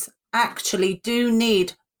meetings actually do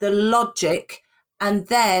need the logic, and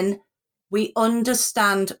then we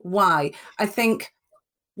understand why. I think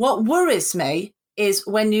what worries me is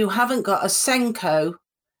when you haven't got a Senko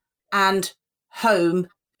and home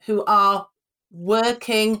who are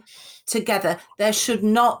working together. There should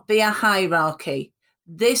not be a hierarchy.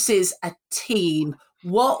 This is a team.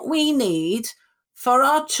 What we need for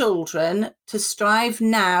our children to strive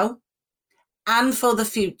now and for the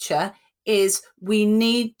future is we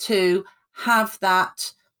need to have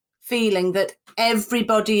that feeling that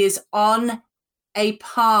everybody is on a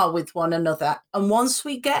par with one another. And once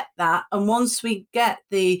we get that, and once we get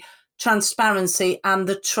the transparency and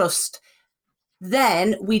the trust,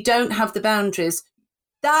 then we don't have the boundaries.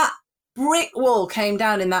 That brick wall came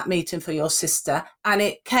down in that meeting for your sister, and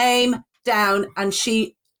it came down, and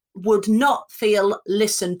she would not feel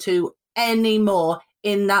listened to anymore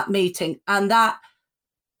in that meeting. And that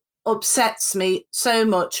upsets me so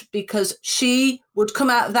much, because she would come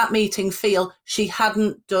out of that meeting feel she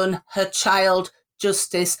hadn't done her child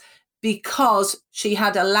justice, because she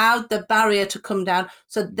had allowed the barrier to come down.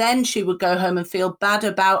 So then she would go home and feel bad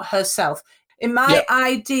about herself. In my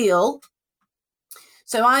ideal,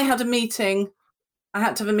 so I had to have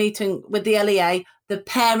a meeting with the LEA. The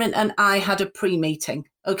parent and I had a pre-meeting.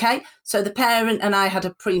 Okay. So the parent and I had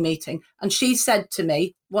a pre-meeting, and she said to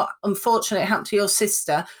me, what unfortunately happened to your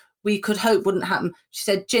sister, we could hope wouldn't happen. She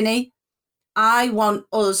said, Ginny, I want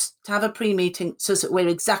us to have a pre-meeting so that we're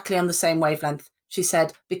exactly on the same wavelength. she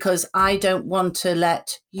said, because I don't want to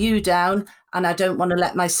let you down, and I don't want to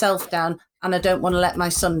let myself down, and I don't want to let my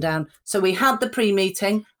son down. So we had the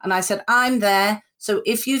pre-meeting, and I said, I'm there. So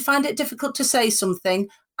if you find it difficult to say something,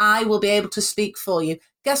 I will be able to speak for you.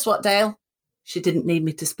 Guess what, Dale? She didn't need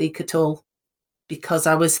me to speak at all, because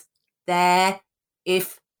I was there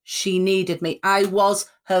if she needed me. I was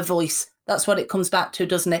her voice. That's what it comes back to,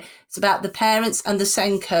 doesn't it? It's about the parents and the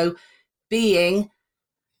Senko being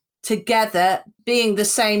together, being the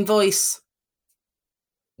same voice.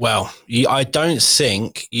 Well, I don't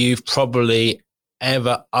think you've probably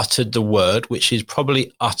ever uttered the word, which is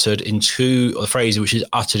probably uttered in the phrase which is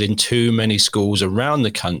uttered in too many schools around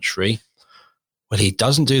the country. Well, he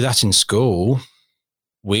doesn't do that in school.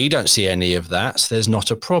 We don't see any of that, so there's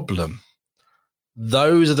not a problem.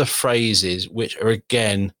 Those are the phrases which are,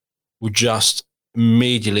 again, will just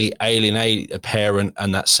immediately alienate a parent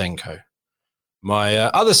and that Senko. My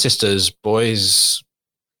other sister's boys,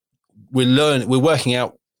 we're working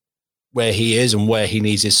out where he is and where he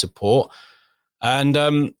needs his support. And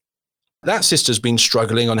that sister's been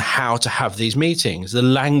struggling on how to have these meetings, the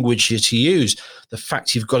language to use, the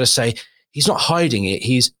fact you've got to say, he's not hiding it,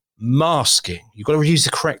 he's masking. You've got to use the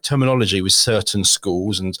correct terminology with certain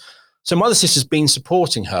schools. And so my other sister's been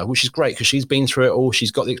supporting her, which is great because she's been through it all.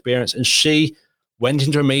 She's got the experience, and she went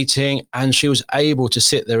into a meeting and she was able to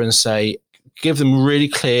sit there and say, give them really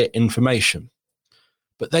clear information.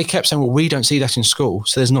 But they kept saying, well, we don't see that in school,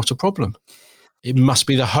 so there's not a problem. It must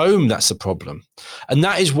be the home that's the problem. And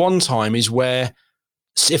that is one time is where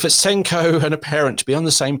if it's Senko and a parent to be on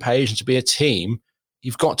the same page and to be a team,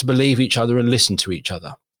 you've got to believe each other and listen to each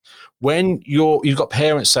other. When you've got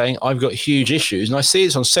parents saying, I've got huge issues, and I see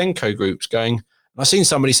this on Senko groups going, I've seen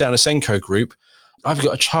somebody say on a Senko group, I've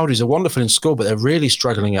got a child who's wonderful in school, but they're really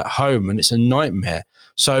struggling at home and it's a nightmare.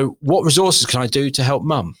 So what resources can I do to help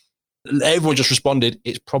mum? Everyone just responded,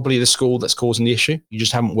 it's probably the school that's causing the issue. You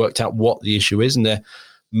just haven't worked out what the issue is, and they're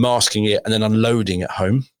masking it and then unloading at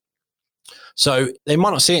home. So they might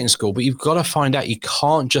not see it in school, but you've got to find out. You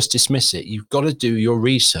can't just dismiss it. You've got to do your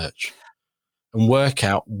research and work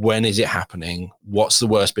out, when is it happening? What's the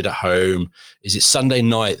worst bit at home? Is it Sunday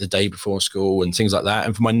night, the day before school, and things like that?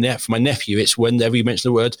 And for my nephew, it's whenever you mention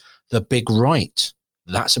the word, the big right.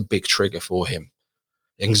 That's a big trigger for him.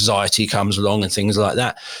 Anxiety comes along and things like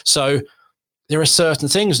that. So there are certain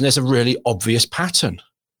things, and there's a really obvious pattern,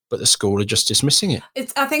 but the school are just dismissing it.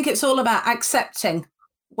 I think it's all about accepting.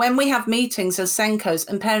 When we have meetings as Senkos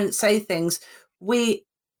and parents say things, we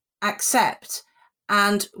accept,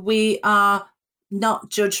 and we are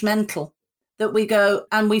not judgmental. That we go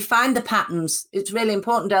and we find the patterns. It's really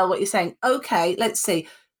important, Dale, what you're saying. Okay, let's see.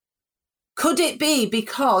 Could it be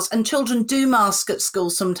because, and children do mask at school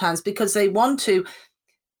sometimes because they want to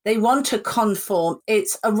conform.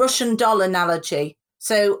 It's a Russian doll analogy.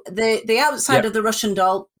 So the outside of the Russian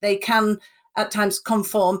doll, they can at times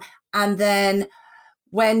conform. And then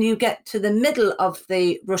when you get to the middle of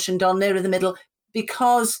the Russian doll, nearer the middle,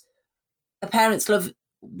 because a parent's love,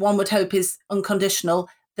 one would hope, is unconditional,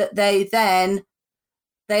 that they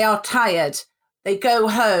are tired. They go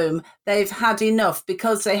home. They've had enough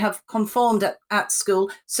because they have conformed at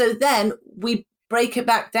school. So then we break it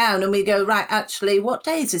back down and we go, right, actually, what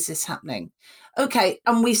days is this happening? Okay,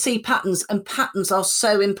 and we see patterns, and patterns are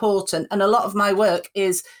so important. And a lot of my work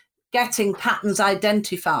is getting patterns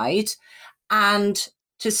identified and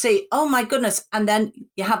to see, oh my goodness. And then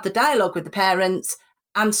you have the dialogue with the parents,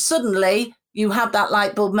 and suddenly you have that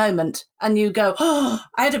light bulb moment and you go, oh,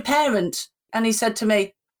 I had a parent and he said to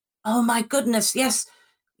me, oh my goodness, yes,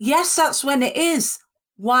 that's when it is.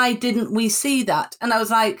 Why didn't we see that? And I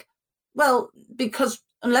was like, well, because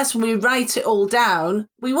unless we write it all down,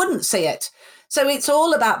 we wouldn't see it. So it's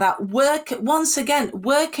all about that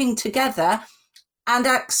working together and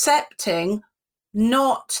accepting,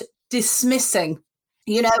 not dismissing,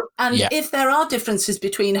 and if there are differences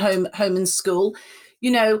between home and school,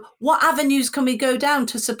 what avenues can we go down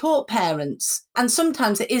to support parents? And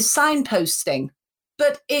sometimes it is signposting,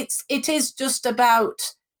 but it is just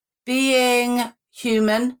about being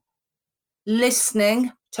human,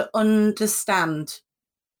 listening to understand.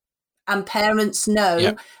 And parents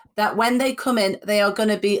know that when they come in, they are going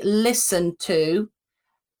to be listened to,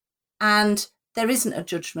 and there isn't a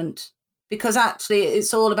judgment, because actually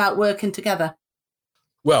it's all about working together.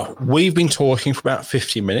 Well, we've been talking for about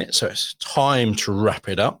 50 minutes, so it's time to wrap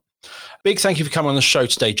it up. Big thank you for coming on the show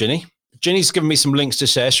today, Ginny. Ginny's given me some links to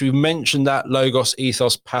share. So we mentioned that logos,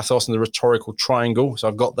 ethos, pathos, and the rhetorical triangle. So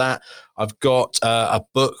I've got that. I've got a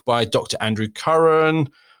book by Dr. Andrew Curran.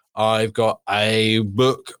 I've got a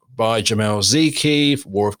book by Jamel Zeki,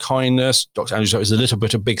 War of Kindness. Dr. Andrews is a little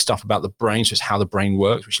bit of big stuff about the brain, so it's how the brain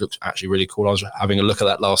works, which looks actually really cool. I was having a look at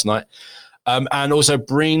that last night. And also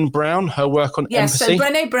Brené Brown, her work on empathy. So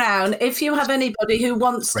Brené Brown, if you have anybody who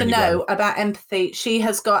wants to know about empathy, she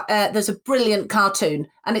has got, there's a brilliant cartoon,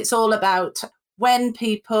 and it's all about when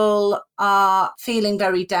people are feeling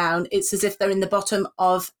very down, it's as if they're in the bottom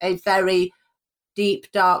of a very deep,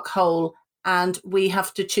 dark hole, and we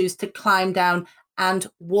have to choose to climb down and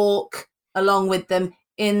walk along with them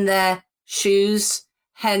in their shoes.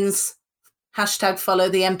 Hence, #follow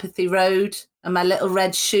the empathy road and my little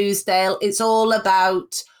red shoes, Dale. It's all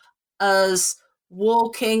about us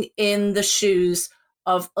walking in the shoes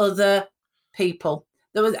of other people.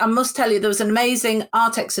 I must tell you, there was an amazing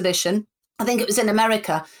art exhibition. I think it was in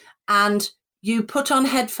America. And you put on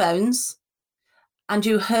headphones and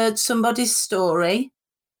you heard somebody's story.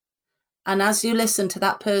 And as you listen to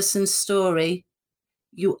that person's story,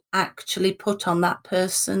 you actually put on that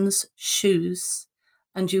person's shoes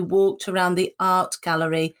and you walked around the art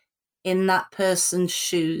gallery in that person's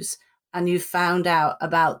shoes and you found out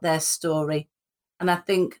about their story. And I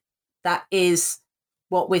think that is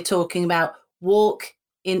what we're talking about. Walk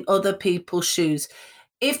in other people's shoes.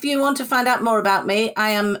 If you want to find out more about me, I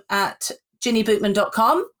am at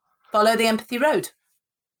ginnybootman.com. Follow the empathy road.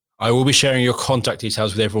 I will be sharing your contact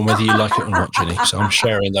details with everyone, whether you like it or not, Ginny. So I'm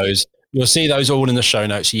sharing those. You'll see those all in the show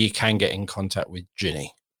notes, so you can get in contact with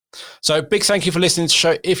Ginny. So big thank you for listening to the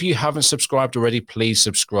show. If you haven't subscribed already, please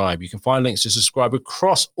subscribe. You can find links to subscribe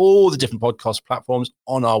across all the different podcast platforms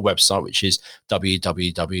on our website, which is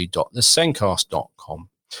www.thesencast.com.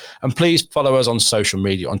 And please follow us on social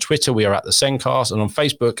media. On Twitter, we are at The Sencast, and on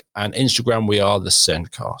Facebook and Instagram, we are The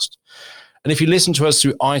Sencast. And if you listen to us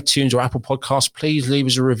through iTunes or Apple Podcasts, please leave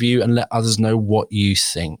us a review and let others know what you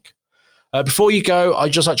think. Before you go,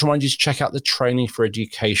 I'd just like to remind you to check out the Training for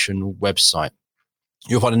Education website.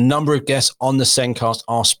 You'll find a number of guests on the Sencast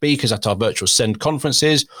are speakers at our virtual Send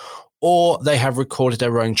conferences, or they have recorded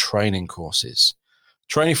their own training courses.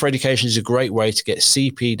 Training for Education is a great way to get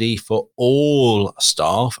CPD for all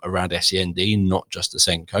staff around SEND, not just the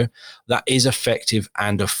Senko. That is effective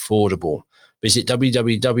and affordable. Visit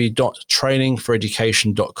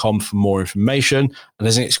www.trainingforeducation.com for more information. And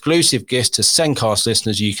as an exclusive gift to Sencast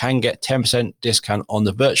listeners, you can get 10% discount on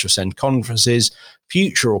the virtual Send conferences,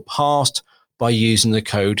 future or past, by using the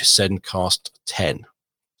code SENDCAST10.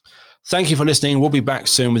 Thank you for listening. We'll be back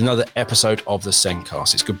soon with another episode of the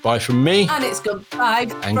Sencast. It's goodbye from me. And it's goodbye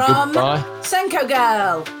and from goodbye. Senko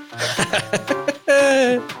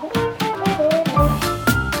Girl.